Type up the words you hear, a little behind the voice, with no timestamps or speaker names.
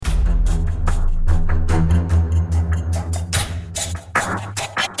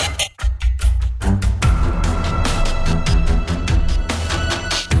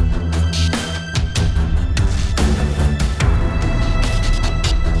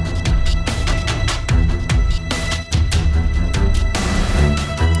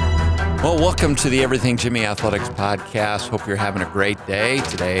Welcome to the Everything Jimmy Athletics podcast. Hope you're having a great day.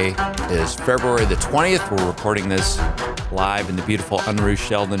 Today is February the 20th. We're recording this live in the beautiful Unruh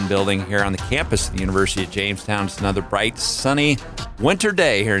Sheldon building here on the campus of the University of Jamestown. It's another bright, sunny winter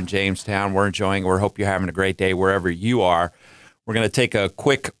day here in Jamestown. We're enjoying it. We hope you're having a great day wherever you are. We're going to take a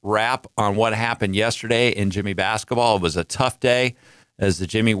quick wrap on what happened yesterday in Jimmy basketball. It was a tough day as the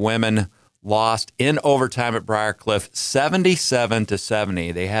Jimmy women lost in overtime at Briarcliff,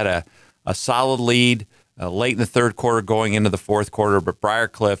 77-70. They had a solid lead late in the third quarter going into the fourth quarter, but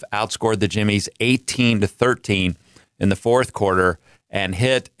Briarcliff outscored the Jimmies 18-13 in the fourth quarter and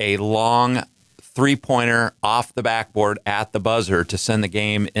hit a long three-pointer off the backboard at the buzzer to send the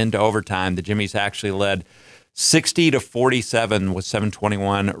game into overtime. The Jimmies actually led 60-47 with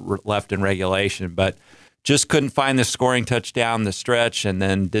 7:21 left in regulation, but just couldn't find the scoring touchdown the stretch and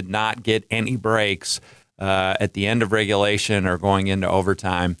then did not get any breaks at the end of regulation or going into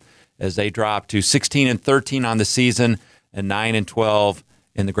overtime as they dropped to 16-13 on the season and 9-12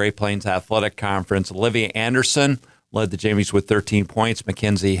 in the Great Plains Athletic Conference. Olivia Anderson led the Jimmies with 13 points.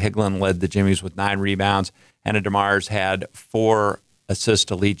 Mackenzie Higlin led the Jimmies with 9 rebounds. Hannah DeMars had 4 assists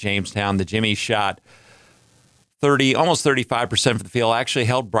to lead Jamestown. The Jimmies shot almost 35% from the field, actually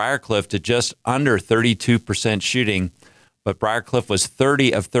held Briarcliff to just under 32% shooting, but Briarcliff was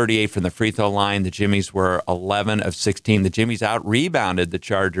 30 of 38 from the free throw line. The Jimmies were 11 of 16. The Jimmies out-rebounded the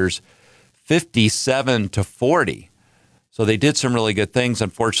Chargers 57-40. So they did some really good things.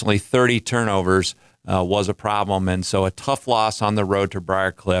 Unfortunately, 30 turnovers was a problem, and so a tough loss on the road to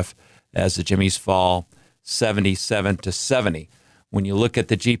Briarcliff as the Jimmies fall 77-70. When you look at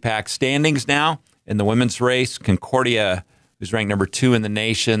the GPAC standings now, in the women's race, Concordia, who's ranked number 2 in the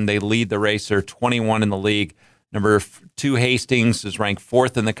nation, they lead the race. They're 21 in the league. Number 2, Hastings, is ranked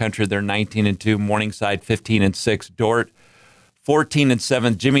 4th in the country. They're 19-2. Morningside, 15-6. Dort,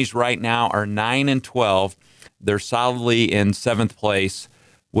 14-7. Jimmy's right now are 9-12. They're solidly in 7th place,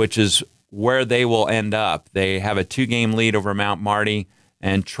 which is where they will end up. They have a 2-game lead over Mount Marty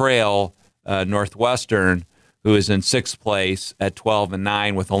and trail Northwestern, who is in 6th place at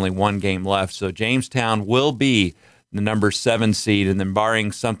 12-9 with only 1 game left. So Jamestown will be the number 7 seed, and then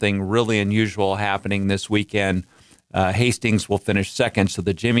barring something really unusual happening this weekend, Hastings will finish 2nd. So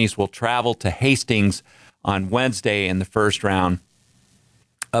the Jimmies will travel to Hastings on Wednesday in the first round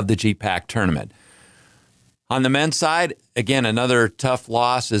of the GPAC tournament. On the men's side, again, another tough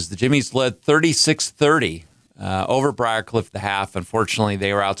loss as the Jimmies led 36-30 over Briarcliff the half. Unfortunately,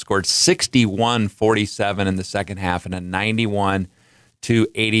 they were outscored 61-47 in the second half in a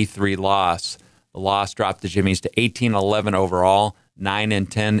 91-83 loss. The loss dropped the Jimmies to 18-11 overall,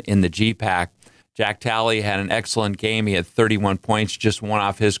 9-10 in the GPAC. Jack Talley had an excellent game. He had 31 points, just one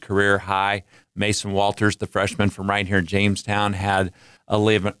off his career high. Mason Walters, the freshman from right here in Jamestown, had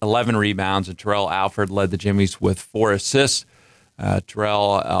 11 rebounds, and Terrell Alford led the Jimmies with 4 assists.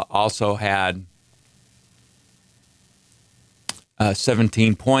 Terrell also had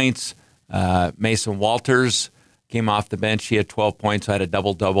 17 points. Mason Walters came off the bench. He had 12 points, had a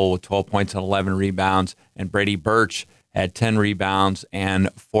double-double with 12 points and 11 rebounds. And Brady Birch had 10 rebounds and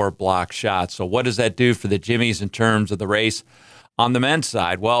 4 block shots. So what does that do for the Jimmies in terms of the race on the men's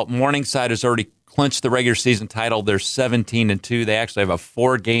side? Well, Morningside has already clinched the regular season title. They're 17-2. They actually have a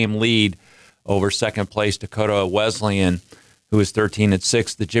 4-game lead over second place Dakota Wesleyan, who is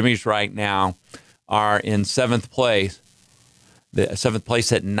 13-6. The Jimmies right now are in 7th place. The 7th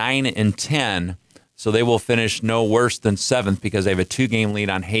place at 9-10, so they will finish no worse than 7th because they have a 2-game lead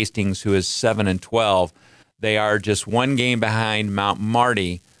on Hastings, who is 7-12. They are just 1 game behind Mount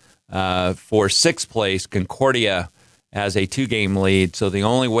Marty for 6th place. Concordia has a 2-game lead, so the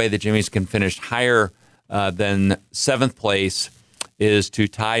only way the Jimmies can finish higher than 7th place is to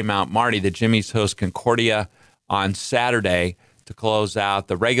tie Mount Marty. The Jimmies host Concordia on Saturday to close out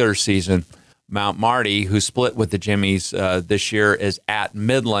the regular season. Mount Marty, who split with the Jimmies this year, is at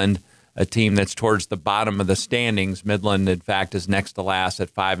Midland, a team that's towards the bottom of the standings. Midland, in fact, is next to last at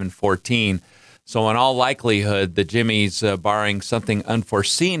 5-14. So in all likelihood, the Jimmies, barring something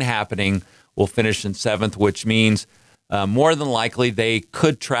unforeseen happening, will finish in 7th, which means more than likely they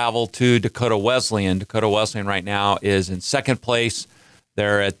could travel to Dakota Wesleyan. Dakota Wesleyan right now is in 2nd place.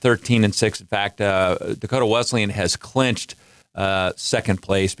 They're at 13-6. In fact, Dakota Wesleyan has clinched 2nd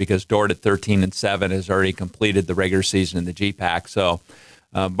place because Dort at 13-7 has already completed the regular season in the GPAC. So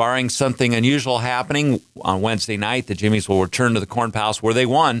barring something unusual happening on Wednesday night, the Jimmies will return to the Corn Palace where they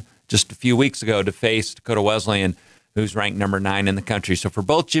won just a few weeks ago to face Dakota Wesleyan, who's ranked number 9 in the country. So for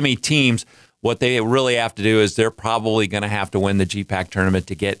both Jimmy teams, What they really have to do is they're probably going to have to win the GPAC tournament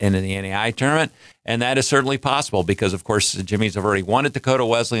to get into the NAI tournament. And that is certainly possible because, of course, the Jimmies have already won at Dakota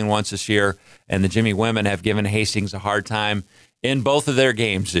Wesleyan once this year, and the Jimmy women have given Hastings a hard time in both of their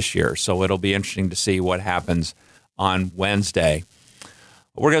games this year. So it'll be interesting to see what happens on Wednesday.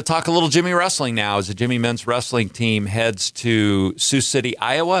 We're going to talk a little Jimmy wrestling now as the Jimmy men's wrestling team heads to Sioux City,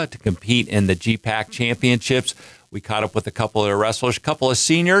 Iowa to compete in the GPAC championships. We caught up with a couple of their wrestlers, a couple of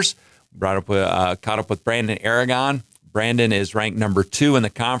seniors. Caught up with Brandon Aragon. Brandon is ranked number 2 in the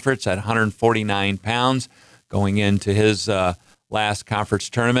conference at 149 pounds going into his last conference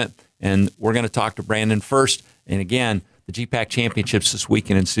tournament. And we're going to talk to Brandon first. And again, the GPAC championships this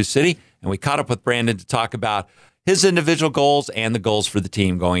weekend in Sioux City. And we caught up with Brandon to talk about his individual goals and the goals for the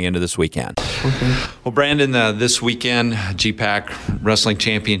team going into this weekend. Okay. Well, Brandon, this weekend, GPAC Wrestling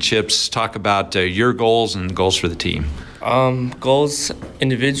Championships, talk about your goals and goals for the team. Goals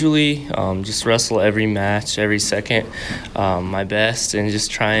individually, just wrestle every match, every second, my best, and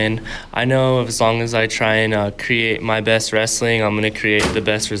just I know as long as I try and create my best wrestling, I'm going to create the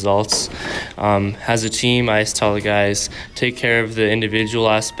best results. As a team, I just tell the guys, take care of the individual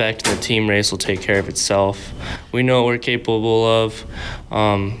aspect, and the team race will take care of itself. We know what we're capable of.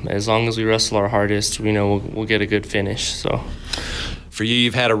 As long as we wrestle our hardest, we know we'll get a good finish. So. For you,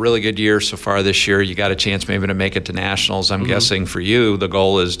 you've had a really good year so far this year. You got a chance maybe to make it to nationals. I'm guessing for you, the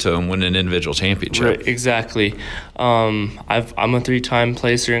goal is to win an individual championship. Right, exactly. I'm a 3-time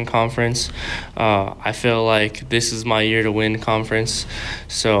placer in conference. I feel like this is my year to win conference.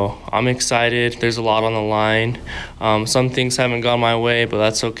 So I'm excited. There's a lot on the line. Some things haven't gone my way, but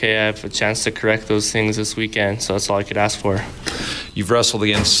that's okay. I have a chance to correct those things this weekend, so that's all I could ask for. You've wrestled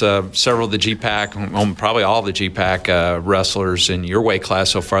against several of the GPAC, probably all of the GPAC wrestlers in your weight class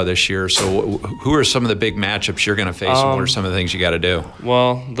so far this year. So who are some of the big matchups you're going to face, and what are some of the things you got to do?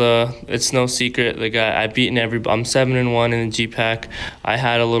 Well, it's no secret. The guy I've beaten I'm 7-1 in the GPAC. I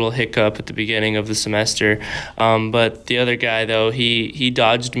had a little hiccup at the beginning of the semester, but the other guy though, he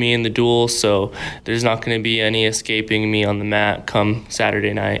dodged me in the duel, so there's not going to be any escaping me on the mat come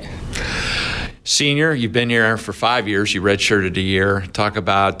Saturday night. Senior, you've been here for 5 years. You redshirted a year. Talk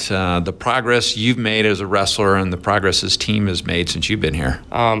about the progress you've made as a wrestler and the progress this team has made since you've been here.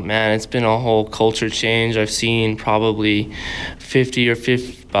 Man, it's been a whole culture change. I've seen probably 50 or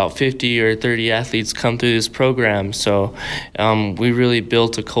 30 athletes come through this program. So we really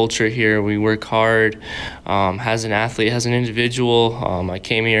built a culture here. We work hard as an athlete, as an individual. I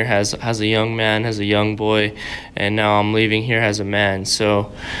came here as a young man, as a young boy, and now I'm leaving here as a man.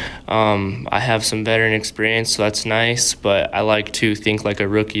 So I have some veteran experience, so that's nice, but I like to think like a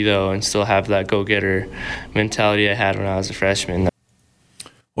rookie, though, and still have that go-getter mentality I had when I was a freshman.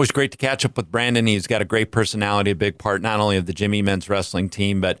 Well, it's great to catch up with Brandon. He's got a great personality, a big part not only of the Jimmy men's wrestling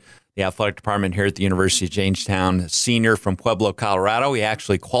team, but the athletic department here at the University of Jamestown. Senior from Pueblo, Colorado. He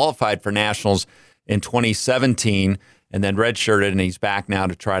actually qualified for nationals in 2017 and then redshirted, and he's back now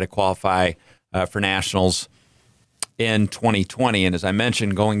to try to qualify for nationals in 2020. And as I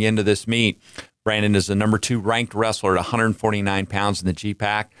mentioned, going into this meet, Brandon is the number 2 ranked wrestler at 149 pounds in the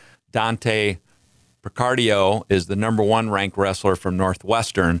GPAC. Dante Picardio is the number 1 ranked wrestler from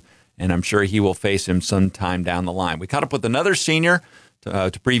Northwestern, and I'm sure he will face him sometime down the line. We caught up with another senior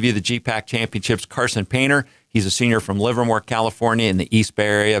to preview the GPAC championships, Carson Painter. He's a senior from Livermore, California, in the East Bay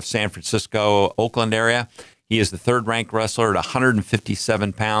area of San Francisco, Oakland area. He is the 3rd ranked wrestler at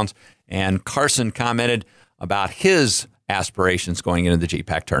 157 pounds, and Carson commented about his aspirations going into the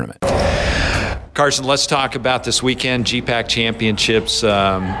GPAC tournament. Carson, let's talk about this weekend, GPAC championships.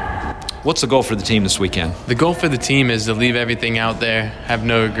 What's the goal for the team this weekend? The goal for the team is to leave everything out there, have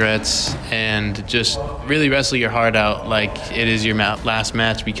no regrets, and just really wrestle your heart out like it is your last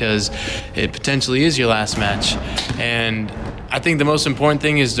match, because it potentially is your last match. And I think the most important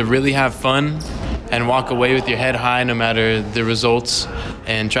thing is to really have fun and walk away with your head high no matter the results,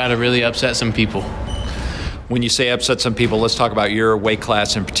 and try to really upset some people. When you say upset some people, let's talk about your weight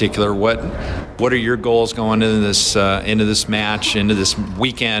class in particular. What are your goals going into this match, into this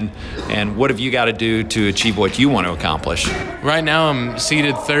weekend, and what have you got to do to achieve what you want to accomplish? Right now I'm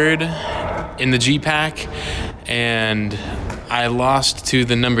seated 3rd in the GPAC, and I lost to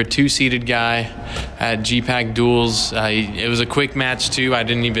the number 2 seeded guy at GPAC duels. It was a quick match too. I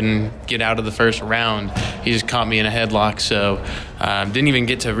didn't even get out of the first round. He just caught me in a headlock, so didn't even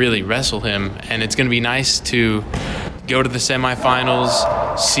get to really wrestle him. And it's going to be nice to go to the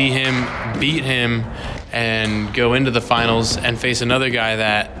semifinals, see him, beat him, and go into the finals and face another guy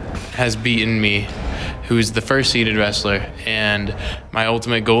that has beaten me, who's the 1st seeded wrestler. And my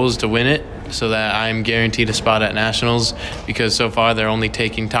ultimate goal is to win it so that I'm guaranteed a spot at nationals, because so far they're only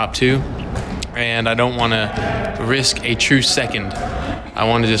taking top 2. and I don't want to risk a true second. I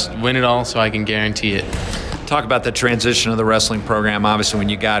want to just win it all so I can guarantee it. Talk about the transition of the wrestling program. Obviously, when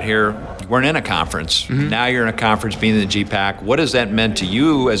you got here, you weren't in a conference. Mm-hmm. Now you're in a conference being in the GPAC. What has that meant to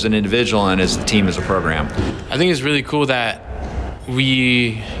you as an individual and as the team as a program? I think it's really cool that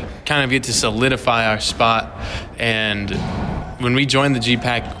we kind of get to solidify our spot. And when we joined the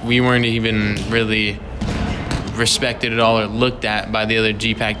GPAC, we weren't even really respected at all or looked at by the other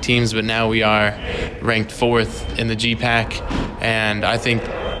GPAC teams, but now we are ranked 4th in the GPAC, and I think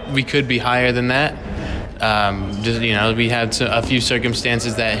we could be higher than that. We had a few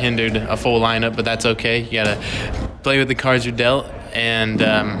circumstances that hindered a full lineup, but that's okay. You gotta play with the cards you're dealt, and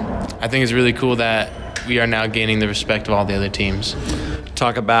I think it's really cool that we are now gaining the respect of all the other teams.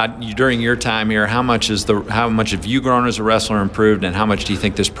 Talk about during your time here. How much have you grown as a wrestler, improved, and how much do you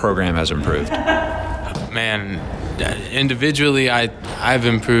think this program has improved? Man, individually, I've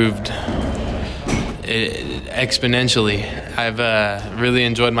improved exponentially. I've really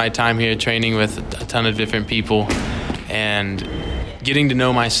enjoyed my time here training with a ton of different people and getting to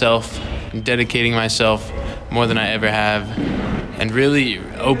know myself, dedicating myself more than I ever have, and really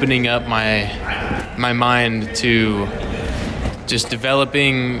opening up my mind to just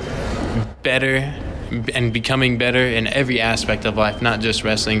developing better and becoming better in every aspect of life, not just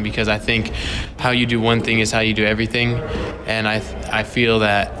wrestling, because I think how you do one thing is how you do everything. And I feel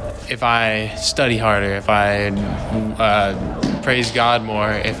that if I study harder, if I praise God more,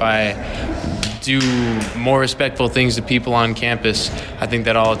 if I do more respectful things to people on campus, I think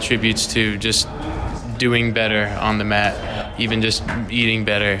that all attributes to just doing better on the mat, even just eating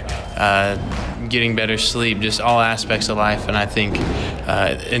better, getting better sleep, just all aspects of life. And I think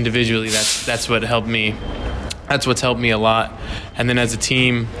individually that's what helped me. That's what's helped me a lot. And then as a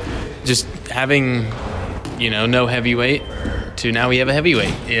team, just having, no heavyweight to now we have a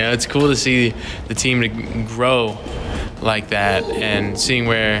heavyweight. It's cool to see the team to grow like that, and seeing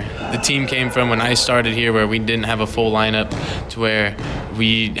where the team came from when I started here, where we didn't have a full lineup, to where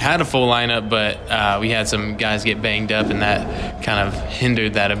we had a full lineup, but we had some guys get banged up, and that kind of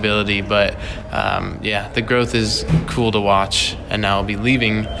hindered that ability. But the growth is cool to watch, and now I'll be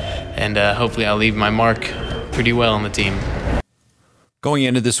leaving, and hopefully I'll leave my mark pretty well on the team. Going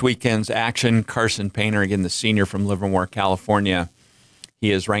into this weekend's action, Carson Painter, again, the senior from Livermore, California. He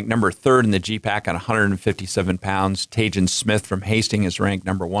is ranked number 3rd in the GPAC at 157 pounds. Tajan Smith from Hastings is ranked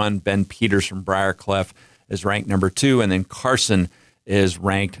number 1. Ben Peters from Briarcliff is ranked number 2. And then Carson is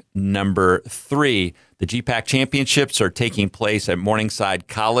ranked number 3. The GPAC championships are taking place at Morningside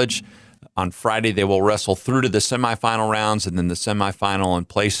College. On Friday, they will wrestle through to the semifinal rounds, and then the semifinal and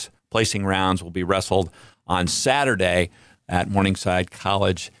placing rounds will be wrestled on Saturday at Morningside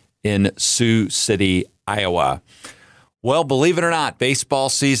College in Sioux City, Iowa. Well, believe it or not, baseball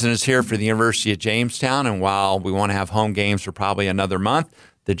season is here for the University of Jamestown, and while we won't have home games for probably another month,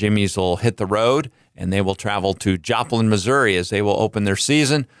 the Jimmies will hit the road, and they will travel to Joplin, Missouri as they will open their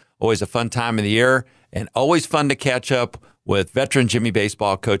season. Always a fun time of the year, and always fun to catch up with veteran Jimmy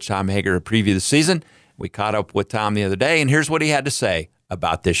baseball coach Tom Hager to preview the season. We caught up with Tom the other day, and here's what he had to say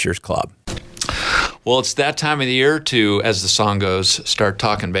about this year's club. Well, it's that time of the year to, as the song goes, start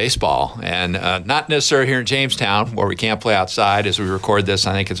talking baseball. And not necessarily here in Jamestown, where we can't play outside as we record this.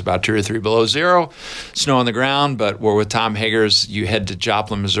 I think it's about 2 or 3 below zero, snow on the ground. But we're with Tom Hager's. You head to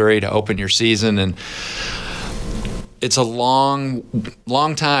Joplin, Missouri to open your season. And it's a long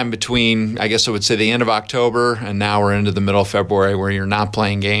time between, I guess I would say, the end of October and now we're into the middle of February where you're not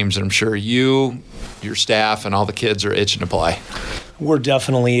playing games. And I'm sure you, your staff, and all the kids are itching to play. We're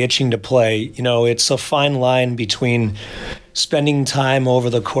definitely itching to play. It's a fine line between spending time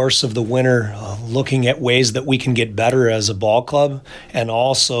over the course of the winter looking at ways that we can get better as a ball club, and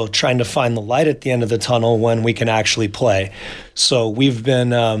also trying to find the light at the end of the tunnel when we can actually play. So we've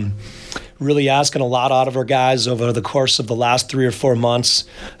been really asking a lot out of our guys over the course of the last 3 or 4 months.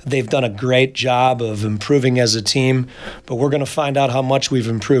 They've done a great job of improving as a team, but we're going to find out how much we've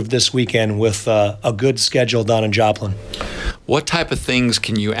improved this weekend with a good schedule down in Joplin. What type of things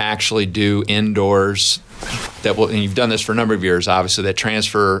can you actually do indoors and you've done this for a number of years, obviously, that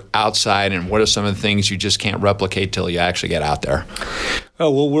transfer outside, and what are some of the things you just can't replicate till you actually get out there? Oh,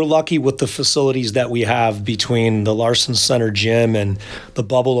 well, we're lucky with the facilities that we have between the Larson Center gym and the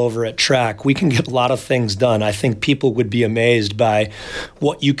bubble over at track. We can get a lot of things done. I think people would be amazed by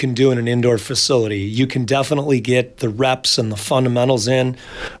what you can do in an indoor facility. You can definitely get the reps and the fundamentals in,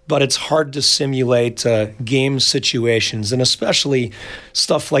 but it's hard to simulate game situations, and especially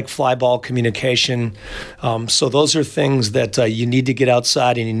stuff like fly ball communication. So those are things that you need to get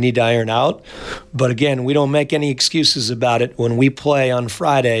outside and you need to iron out. But again, we don't make any excuses about it. When we play on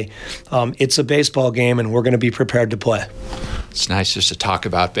Friday. It's a baseball game, and we're going to be prepared to play. It's nice just to talk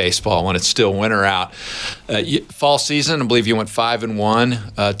about baseball when it's still winter out. Fall season, I believe you went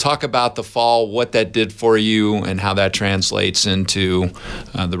 5-1. Talk about the fall, what that did for you, and how that translates into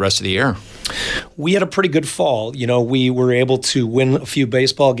the rest of the year. We had a pretty good fall. We were able to win a few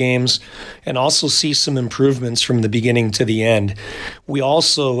baseball games and also see some improvements from the beginning to the end. We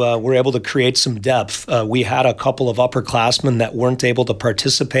also were able to create some depth. We had a couple of upperclassmen that weren't able to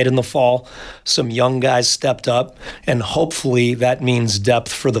participate in the fall. Some young guys stepped up, and hopefully that means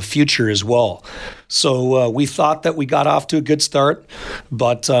depth for the future as well. So we thought that we got off to a good start,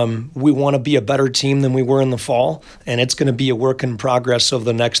 but we want to be a better team than we were in the fall, and it's going to be a work in progress over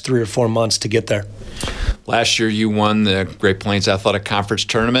the next 3 or 4 months to get there. Last year, you won the Great Plains Athletic Conference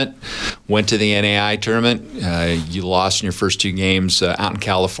tournament, went to the NAI tournament. You lost in your first 2 games out in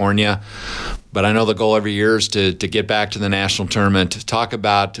California. But I know the goal every year is to get back to the national tournament. Talk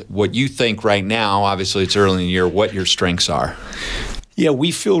about what you think right now. Obviously, it's early in the year, what your strengths are. Yeah,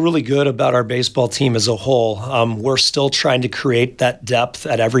 we feel really good about our baseball team as a whole. We're still trying to create that depth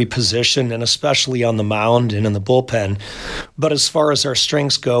at every position, and especially on the mound and in the bullpen. But as far as our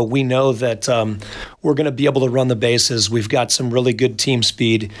strengths go, we know that we're going to be able to run the bases. We've got some really good team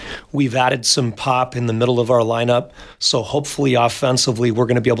speed. We've added some pop in the middle of our lineup. So hopefully offensively, we're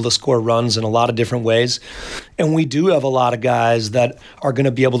going to be able to score runs in a lot of different ways. And we do have a lot of guys that are going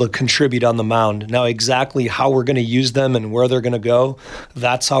to be able to contribute on the mound. Now, exactly how we're going to use them and where they're going to go,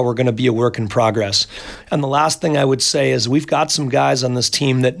 that's how we're going to be a work in progress. And the last thing I would say is we've got some guys on this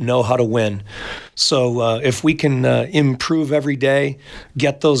team that know how to win. So if we can improve every day,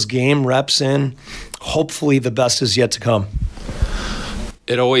 get those game reps in, hopefully the best is yet to come.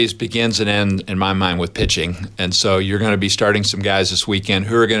 It always begins and ends, in my mind, with pitching. And so you're going to be starting some guys this weekend.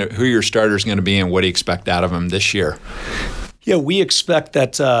 Who are your starters going to be, and what do you expect out of them this year? Yeah, we expect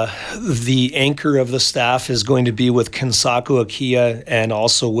that the anchor of the staff is going to be with Kensaku Akiya and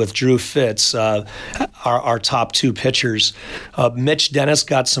also with Drew Fitz, our top 2 pitchers. Mitch Dennis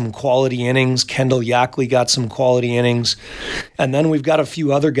got some quality innings. Kendall Yackley got some quality innings. And then we've got a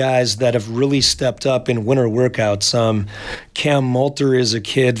few other guys that have really stepped up in winter workouts. Cam Moulter is a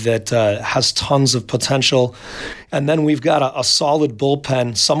kid that has tons of potential. And then we've got a solid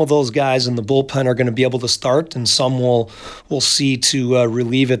bullpen. Some of those guys in the bullpen are going to be able to start, and some we'll see to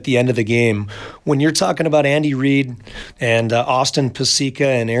relieve at the end of the game. When you're talking about Andy Reid and Austin Pasica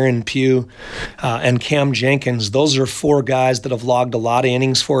and Aaron Pugh and Cam Jenkins, those are 4 guys that have logged a lot of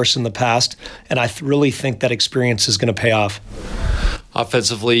innings for us in the past, and I really think that experience is going to pay off.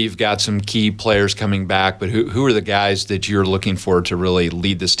 Offensively, you've got some key players coming back, but who are the guys that you're looking for to really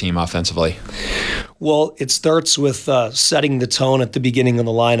lead this team offensively? Well, it starts with setting the tone at the beginning of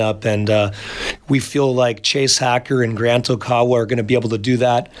the lineup, and we feel like Chase Hacker and Grant Okawa are going to be able to do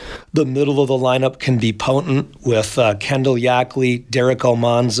that. The middle of the lineup can be potent with Kendall Yackley, Derek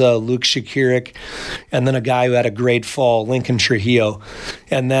Almanza, Luke Shakirik, and then a guy who had a great fall, Lincoln Trujillo.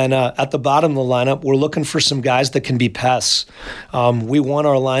 And then at the bottom of the lineup, we're looking for some guys that can be pests. We want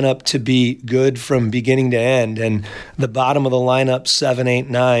our lineup to be good from beginning to end, and the bottom of the lineup, 7, 8,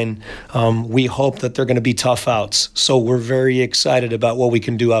 9, we hope that they're going to be tough outs. So we're very excited about what we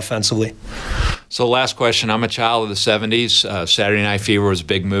can do offensively. So last question, I'm a child of the 70s. Saturday Night Fever was a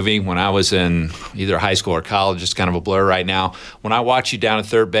big movie when I was in either high school or college. It's kind of a blur right now. When I watch you down at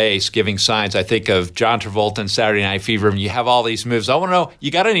third base giving signs, I think of John Travolta and Saturday Night Fever, and you have all these moves. I want to know,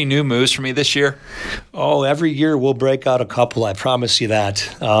 you got any new moves for me this year? Oh, every year we'll break out a couple, I promise you that.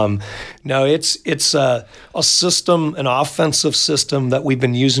 No, it's a system, an offensive system that we've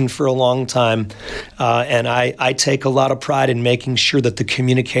been using for a long time, and I take a lot of pride in making sure that the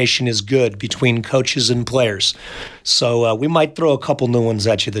communication is good between coaches and players. So we might throw a couple new ones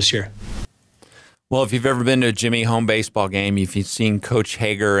at you this year. Well, if you've ever been to a Jimmy home baseball game, if you've seen Coach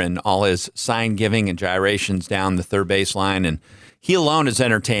Hager and all his sign giving and gyrations down the third base line, and he alone is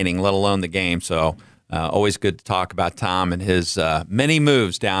entertaining, let alone the game. So always good to talk about Tom and his many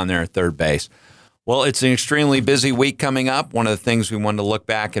moves down there at third base. Well, it's an extremely busy week coming up. One of the things we wanted to look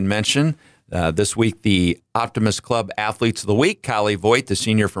back and mention this week, the Optimist Club Athletes of the Week, Kylie Voigt, the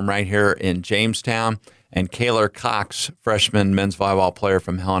senior from right here in Jamestown, and Kaylor Cox, freshman men's volleyball player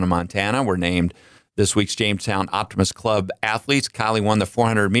from Helena, Montana, were named this week's Jamestown Optimist Club athletes. Kylie won the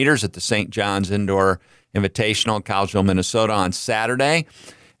 400 meters at the St. John's Indoor Invitational in Collegeville, Minnesota on Saturday,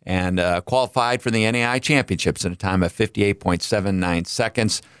 and qualified for the NAI Championships in a time of 58.79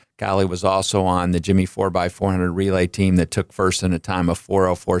 seconds. Kylie was also on the Jimmy 4x400 relay team that took first in a time of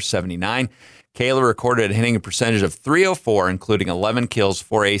 4:04.79. Kayla recorded a hitting percentage of .304, including 11 kills,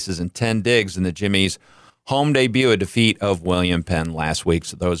 4 aces, and 10 digs in the Jimmy's home debut, a defeat of William Penn last week.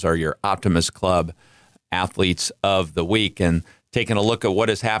 So those are your Optimist Club athletes of the week. And taking a look at what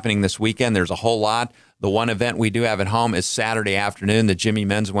is happening this weekend, there's a whole lot. The one event we do have at home is Saturday afternoon. The Jimmy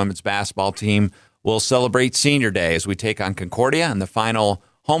men's and women's basketball team will celebrate Senior Day as we take on Concordia in the final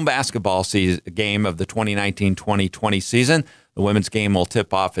home basketball game of the 2019-2020 season. The women's game will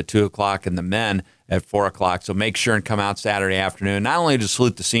tip off at 2 o'clock and the men at 4 o'clock. So make sure and come out Saturday afternoon, not only to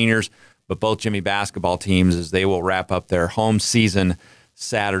salute the seniors, but both Jimmy basketball teams as they will wrap up their home season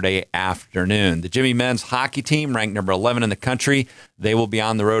Saturday afternoon. The Jimmy men's hockey team, ranked number 11 in the country, they will be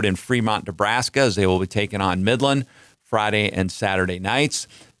on the road in Fremont, Nebraska, as they will be taking on Midland Friday and Saturday nights.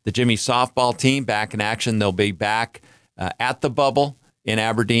 The Jimmy softball team back in action. They'll be back at the Bubble in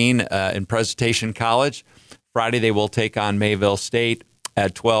Aberdeen in Presentation College. Friday, they will take on Mayville State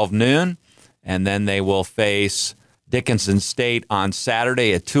at 12 noon, and then they will face Dickinson State on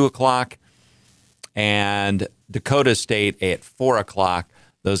Saturday at 2 o'clock and Dakota State at 4 o'clock.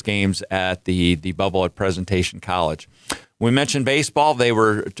 Those games at the Bubble at Presentation College. We mentioned baseball. They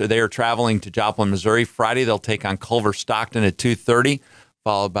are traveling to Joplin, Missouri. Friday, they'll take on Culver Stockton at 2:30,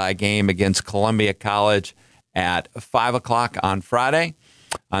 followed by a game against Columbia College at 5 o'clock on Friday.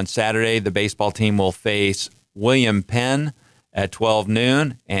 On Saturday, the baseball team will face William Penn at 12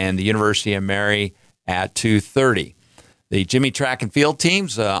 noon and the University of Mary at 2:30. The Jimmy track and field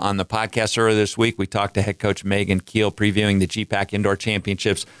teams, on the podcast earlier this week, we talked to head coach Megan Keel previewing the GPAC Indoor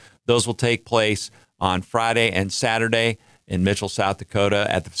Championships. Those will take place on Friday and Saturday in Mitchell, South Dakota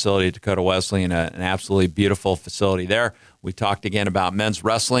at the facility of Dakota Wesleyan, an absolutely beautiful facility there. We talked again about men's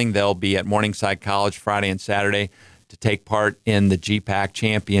wrestling. They'll be at Morningside College Friday and Saturday to take part in the GPAC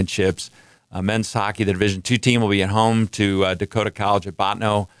Championships. Men's hockey, the Division II team will be at home to Dakota College at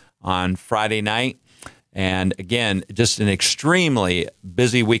Botno on Friday night. And again, just an extremely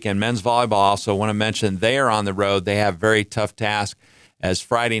busy weekend. Men's volleyball, also want to mention, they are on the road. They have a very tough task, as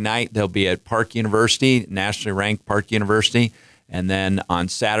Friday night they'll be at Park University, nationally ranked Park University. And then on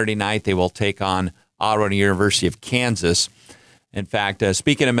Saturday night, they will take on Ottawa University of Kansas. In fact,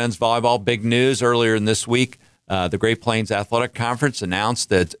 speaking of men's volleyball, big news earlier in this week, the Great Plains Athletic Conference announced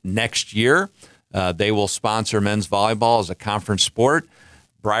that next year they will sponsor men's volleyball as a conference sport.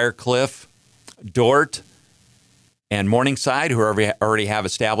 Briarcliff, Dort, and Morningside, who already have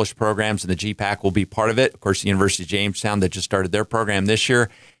established programs in the GPAC, will be part of it. Of course, the University of Jamestown, that just started their program this year.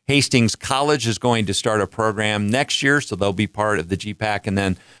 Hastings College is going to start a program next year, so they'll be part of the GPAC. And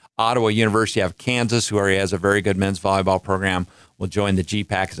then Ottawa University of Kansas, who already has a very good men's volleyball program, will join the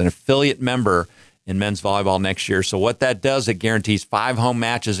GPAC as an affiliate member in men's volleyball next year. So what that does, it guarantees 5 home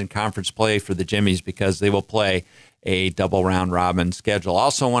matches in conference play for the Jimmies, because they will play a double round robin schedule.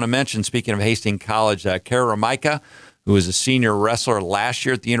 Also want to mention, speaking of Hastings College, Kara Romica, who was a senior wrestler last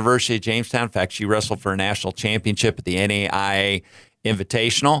year at the University of Jamestown. In fact, she wrestled for a national championship at the NAIA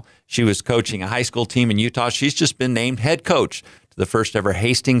Invitational. She was coaching a high school team in Utah. She's just been named head coach to the first ever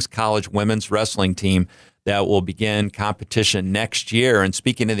Hastings College women's wrestling team that will begin competition next year. And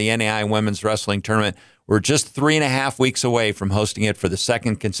speaking of the NAIA women's wrestling tournament, we're just 3.5 weeks away from hosting it for the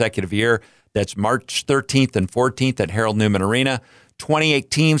second consecutive year. That's March 13th and 14th at Harold Newman Arena. 28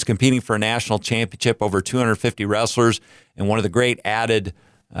 teams competing for a national championship, over 250 wrestlers. And one of the great added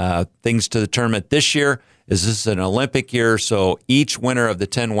things to the tournament this year is this is an Olympic year, so each winner of the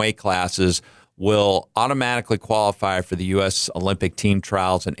 10 weight classes will automatically qualify for the U.S. Olympic team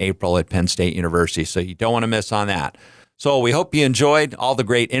trials in April at Penn State University. So you don't want to miss on that. So we hope you enjoyed all the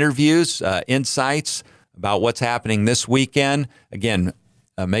great interviews, insights about what's happening this weekend. Again,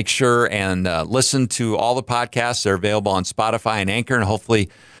 make sure and listen to all the podcasts. They're available on Spotify and Anchor, and hopefully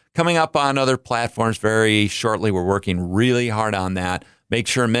coming up on other platforms very shortly. We're working really hard on that. Make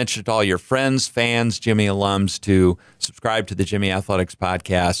sure and mention to all your friends, fans, Jimmy alums to subscribe to the Jimmy Athletics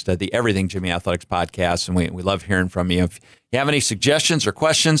Podcast, the Everything Jimmy Athletics Podcast, and we love hearing from you. If you have any suggestions or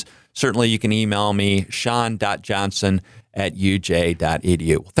questions, certainly you can email me,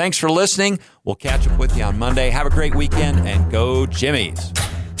 sean.johnson@uj.edu. Well, thanks for listening. We'll catch up with you on Monday. Have a great weekend, and go Jimmies.